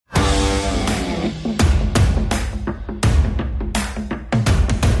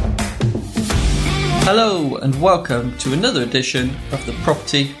Hello and welcome to another edition of the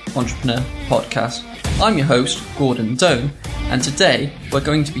Property Entrepreneur Podcast. I'm your host, Gordon Doan, and today we're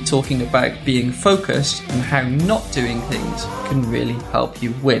going to be talking about being focused and how not doing things can really help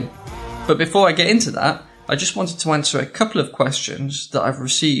you win. But before I get into that, I just wanted to answer a couple of questions that I've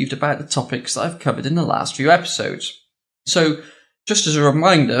received about the topics that I've covered in the last few episodes. So, just as a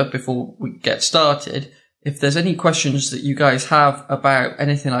reminder before we get started, if there's any questions that you guys have about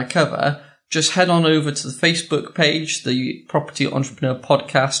anything I cover, just head on over to the Facebook page, the Property Entrepreneur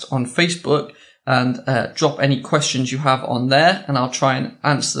Podcast on Facebook, and drop any questions you have on there, and I'll try and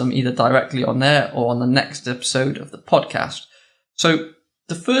answer them either directly on there or on the next episode of the podcast. So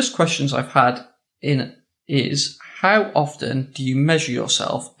the first questions I've had in is, how often do you measure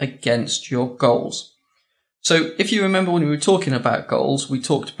yourself against your goals? So if you remember when we were talking about goals, we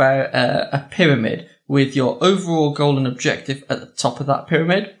talked about a pyramid with your overall goal and objective at the top of that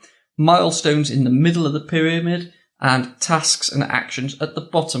pyramid, milestones in the middle of the pyramid, and tasks and actions at the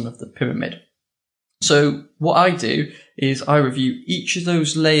bottom of the pyramid. So what I do is I review each of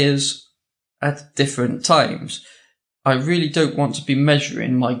those layers at different times. I really don't want to be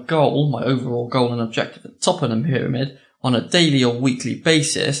measuring my goal, my overall goal and objective at the top of the pyramid on a daily or weekly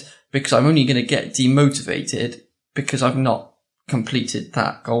basis, because I'm only going to get demotivated because I've not completed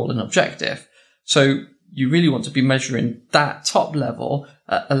that goal and objective. So you really want to be measuring that top level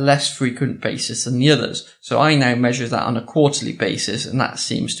at a less frequent basis than the others. So I now measure that on a quarterly basis, and that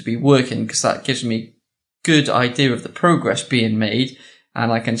seems to be working because that gives me a good idea of the progress being made,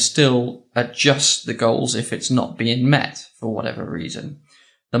 and I can still adjust the goals if it's not being met for whatever reason.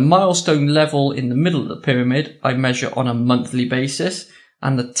 The milestone level in the middle of the pyramid I measure on a monthly basis,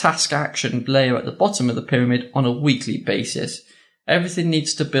 and the task action layer at the bottom of the pyramid on a weekly basis. Everything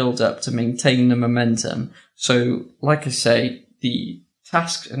needs to build up to maintain the momentum. So, like I say, the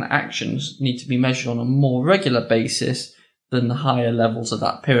tasks and actions need to be measured on a more regular basis than the higher levels of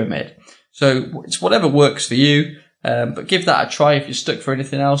that pyramid. So it's whatever works for you, but give that a try if you're stuck for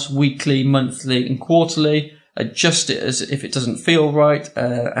anything else, weekly, monthly and quarterly. Adjust it as if it doesn't feel right,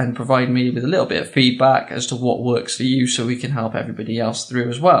 and provide me with a little bit of feedback as to what works for you so we can help everybody else through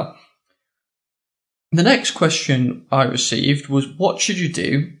as well. The next question I received was, what should you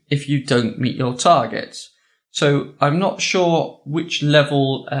do if you don't meet your targets? So I'm not sure which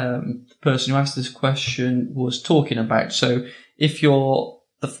level the person who asked this question was talking about. So if you're,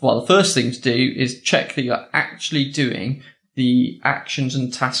 the first thing to do is check that you're actually doing the actions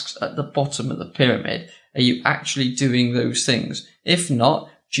and tasks at the bottom of the pyramid. Are you actually doing those things? If not,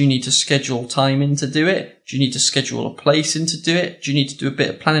 do you need to schedule time in to do it? Do you need to schedule a place in to do it? Do you need to do a bit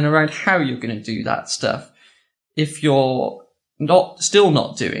of planning around how you're going to do that stuff? If you're still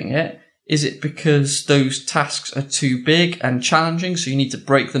not doing it, is it because those tasks are too big and challenging, so you need to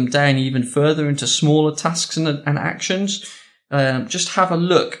break them down even further into smaller tasks and actions? Just have a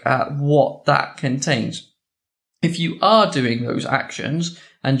look at what that contains. If you are doing those actions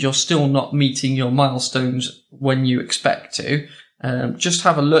and you're still not meeting your milestones when you expect to, just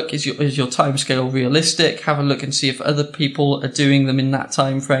have a look. Is your timescale realistic? Have a look and see if other people are doing them in that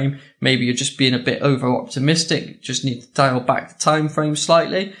time frame. Maybe you're just being a bit over optimistic. Just need to dial back the time frame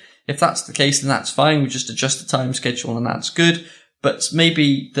slightly. If that's the case, then that's fine. We just adjust the time schedule and that's good. But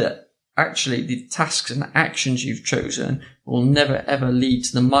maybe that actually the tasks and actions you've chosen will never ever lead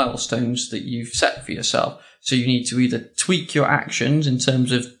to the milestones that you've set for yourself. So you need to either tweak your actions in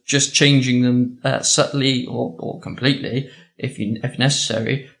terms of just changing them subtly or completely, if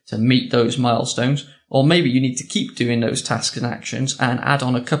necessary, to meet those milestones, or maybe you need to keep doing those tasks and actions and add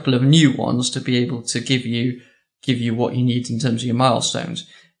on a couple of new ones to be able to give you what you need in terms of your milestones.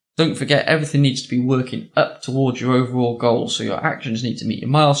 Don't forget, everything needs to be working up towards your overall goals. So your actions need to meet your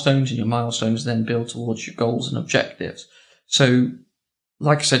milestones, and your milestones then build towards your goals and objectives. So,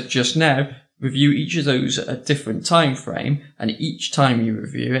 like I said just now, review each of those at a different time frame, and each time you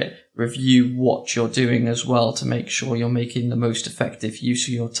review it, review what you're doing as well to make sure you're making the most effective use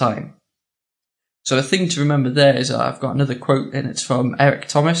of your time. So a thing to remember there is, I've got another quote, and it's from Eric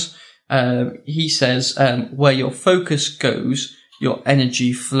Thomas. He says, where your focus goes, your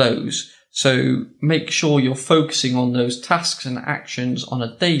energy flows. So make sure you're focusing on those tasks and actions on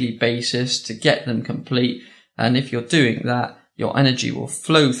a daily basis to get them complete. And if you're doing that, your energy will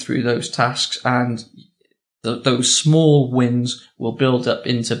flow through those tasks, and those small wins will build up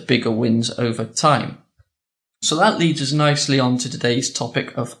into bigger wins over time. So that leads us nicely on to today's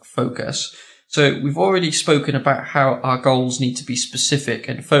topic of focus. So we've already spoken about how our goals need to be specific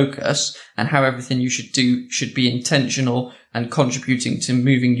and focused, and how everything you should do should be intentional and contributing to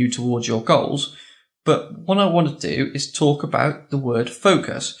moving you towards your goals. But what I want to do is talk about the word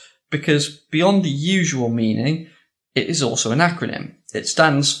focus, because beyond the usual meaning, it is also an acronym. It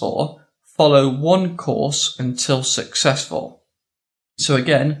stands for Follow One Course Until Successful. So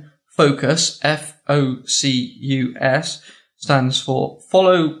again, FOCUS, F-O-C-U-S, stands for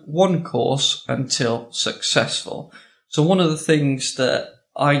Follow One Course Until Successful. So one of the things that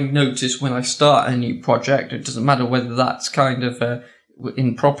I notice when I start a new project, it doesn't matter whether that's kind of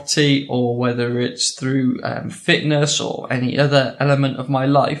in property or whether it's through fitness or any other element of my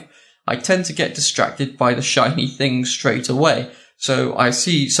life, I tend to get distracted by the shiny things straight away. So I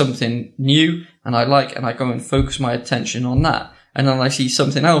see something new and I like, and I go and focus my attention on that. And then I see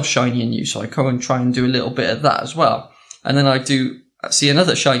something else shiny and new, so I go and try and do a little bit of that as well. And then I see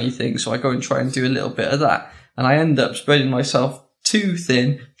another shiny thing, so I go and try and do a little bit of that. And I end up spreading myself too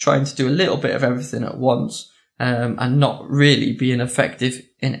thin, trying to do a little bit of everything at once, and not really being effective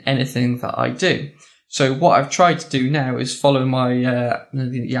in anything that I do. So what I've tried to do now is follow my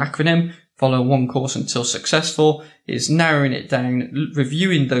the acronym, Follow One Course Until Successful, is narrowing it down,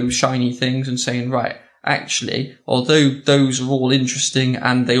 reviewing those shiny things and saying, right, actually, although those are all interesting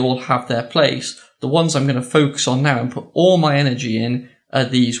and they all have their place, the ones I'm going to focus on now and put all my energy in are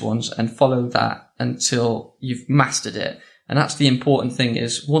these ones, and follow that until you've mastered it. And that's the important thing,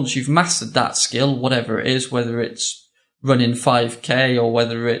 is once you've mastered that skill, whatever it is, whether it's running 5K or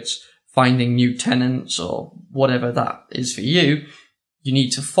whether it's finding new tenants or whatever that is for you, you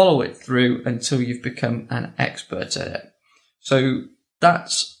need to follow it through until you've become an expert at it. So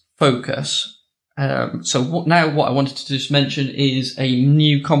that's FOCUS. Now what I wanted to just mention is a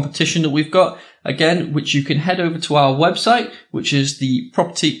new competition that we've got, again, which you can head over to our website, which is the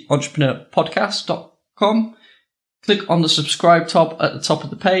propertyentrepreneur.podcast.com. Click on the subscribe tab at the top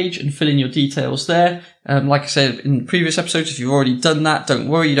of the page and fill in your details there. Like I said in previous episodes, if you've already done that, don't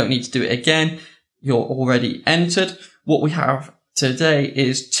worry, you don't need to do it again. You're already entered. What we have today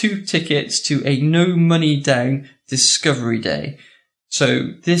is 2 tickets to a no money down discovery day.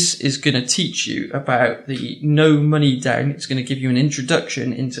 So this is going to teach you about the no money down. It's going to give you an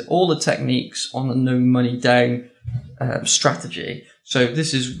introduction into all the techniques on the no money down strategy. So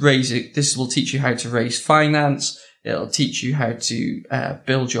this will teach you how to raise finance. It'll teach you how to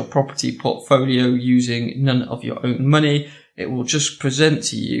build your property portfolio using none of your own money. It will just present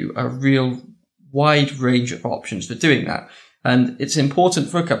to you a real wide range of options for doing that. And it's important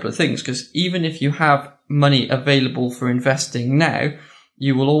for a couple of things, because even if you have money available for investing now,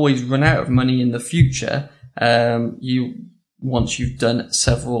 you will always run out of money in the future. Once you've done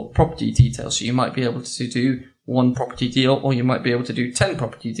several property details. So you might be able to do 1 property deal, or you might be able to do 10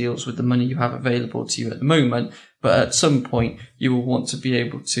 property deals with the money you have available to you at the moment. But at some point, you will want to be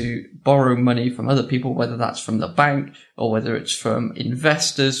able to borrow money from other people, whether that's from the bank or whether it's from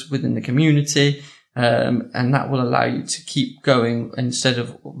investors within the community. And that will allow you to keep going instead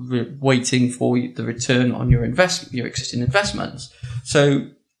of waiting for the return on your existing investments. So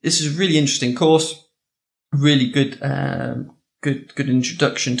this is a really interesting course, really good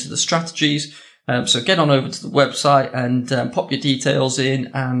introduction to the strategies. So get on over to the website and pop your details in,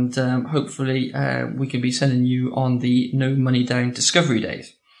 and hopefully we can be sending you on the no money down discovery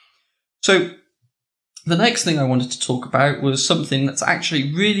days. So the next thing I wanted to talk about was something that's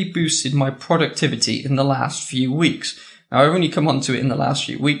actually really boosted my productivity in the last few weeks. Now, I've only come onto it in the last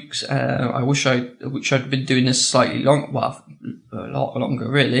few weeks. I wish I'd been doing this slightly a lot longer,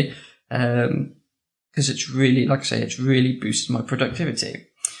 really, because it's really, like I say, it's really boosted my productivity.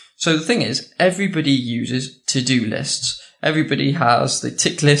 So the thing is, everybody uses to-do lists. Everybody has the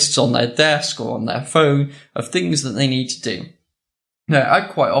tick lists on their desk or on their phone of things that they need to do. Now, I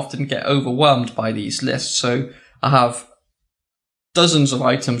quite often get overwhelmed by these lists. So I have dozens of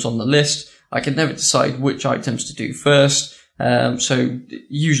items on the list. I can never decide which items to do first. So it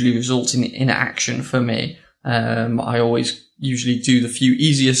usually results in inaction for me. I always usually do the few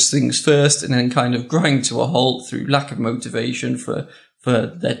easiest things first and then kind of grind to a halt through lack of motivation for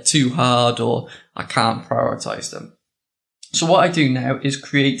they're too hard or I can't prioritize them. So what I do now is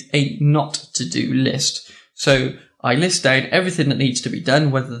create a not to do list. So I list down everything that needs to be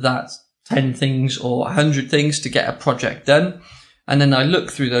done, whether that's 10 things or 100 things to get a project done. And then I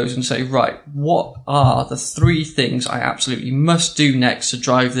look through those and say, right, what are the 3 things I absolutely must do next to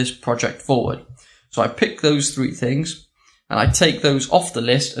drive this project forward? So I pick those 3 things and I take those off the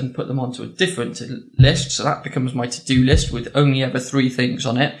list and put them onto a different list. So that becomes my to-do list with only ever 3 things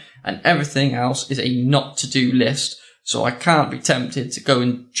on it. And everything else is a not to do list. So I can't be tempted to go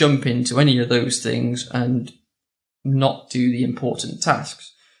and jump into any of those things and not do the important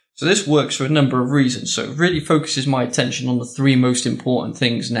tasks. So this works for a number of reasons. So it really focuses my attention on the 3 most important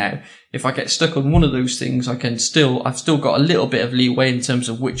things now. If I get stuck on one of those things, I've still got a little bit of leeway in terms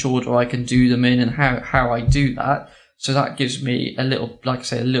of which order I can do them in and how I do that. So that gives me a little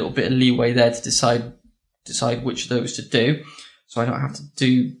bit of leeway there to decide which of those to do. So I don't have to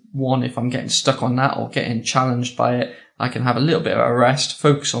do one if I'm getting stuck on that or getting challenged by it. I can have a little bit of a rest,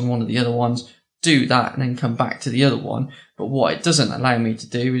 focus on one of the other ones, do that, and then come back to the other one. But what it doesn't allow me to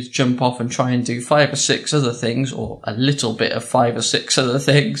do is jump off and try and do 5 or 6 other things, or a little bit of 5 or 6 other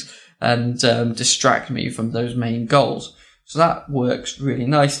things, and distract me from those main goals. So that works really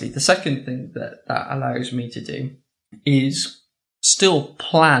nicely. The second thing that allows me to do is still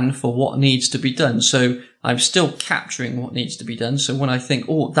plan for what needs to be done. So I'm still capturing what needs to be done. So when I think,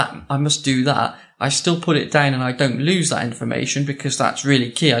 I must do that, I still put it down and I don't lose that information, because that's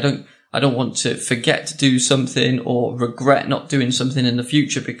really key. I don't want to forget to do something or regret not doing something in the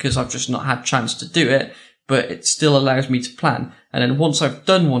future because I've just not had a chance to do it, but it still allows me to plan. And then once I've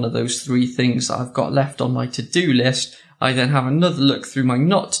done one of those 3 things that I've got left on my to-do list, I then have another look through my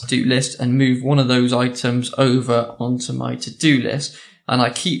not to-do list and move one of those items over onto my to-do list. And I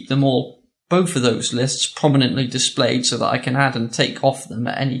keep them all, both of those lists, prominently displayed so that I can add and take off them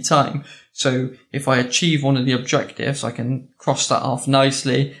at any time. So if I achieve one of the objectives, I can cross that off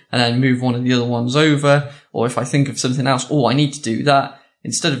nicely and then move one of the other ones over. Or if I think of something else, I need to do that,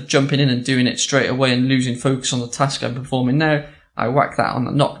 instead of jumping in and doing it straight away and losing focus on the task I'm performing now, I whack that on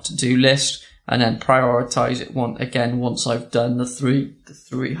the not to do list and then prioritize it once I've done the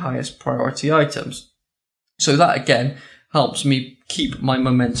three highest priority items. So that again helps me keep my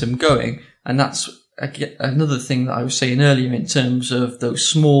momentum going. And that's another thing that I was saying earlier in terms of those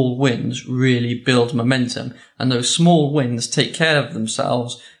small wins really build momentum, and those small wins take care of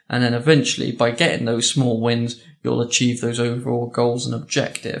themselves. And then eventually, by getting those small wins, you'll achieve those overall goals and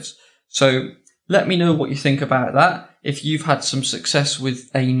objectives. So let me know what you think about that. If you've had some success with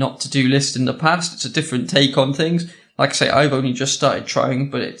a not to do list in the past, it's a different take on things. Like I say, I've only just started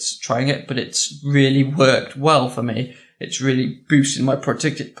trying it, but it's really worked well for me. It's really boosted my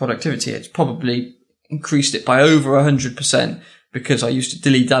productivity. It's probably increased it by over 100% because I used to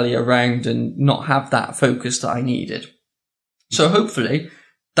dilly-dally around and not have that focus that I needed. So hopefully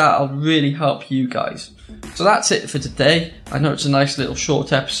that'll really help you guys. So that's it for today. I know it's a nice little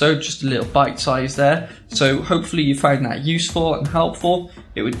short episode, just a little bite size there. So hopefully you found that useful and helpful.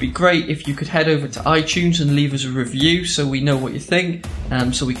 It would be great if you could head over to iTunes and leave us a review so we know what you think,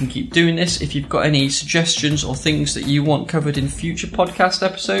 so we can keep doing this. If you've got any suggestions or things that you want covered in future podcast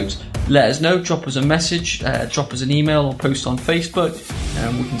episodes, let us know. Drop us a message, drop us an email, or post on Facebook,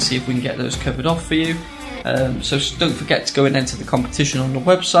 and we can see if we can get those covered off for you. So don't forget to go and enter the competition on the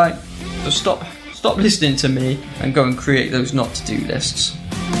website. So stop listening to me and go and create those not to do lists.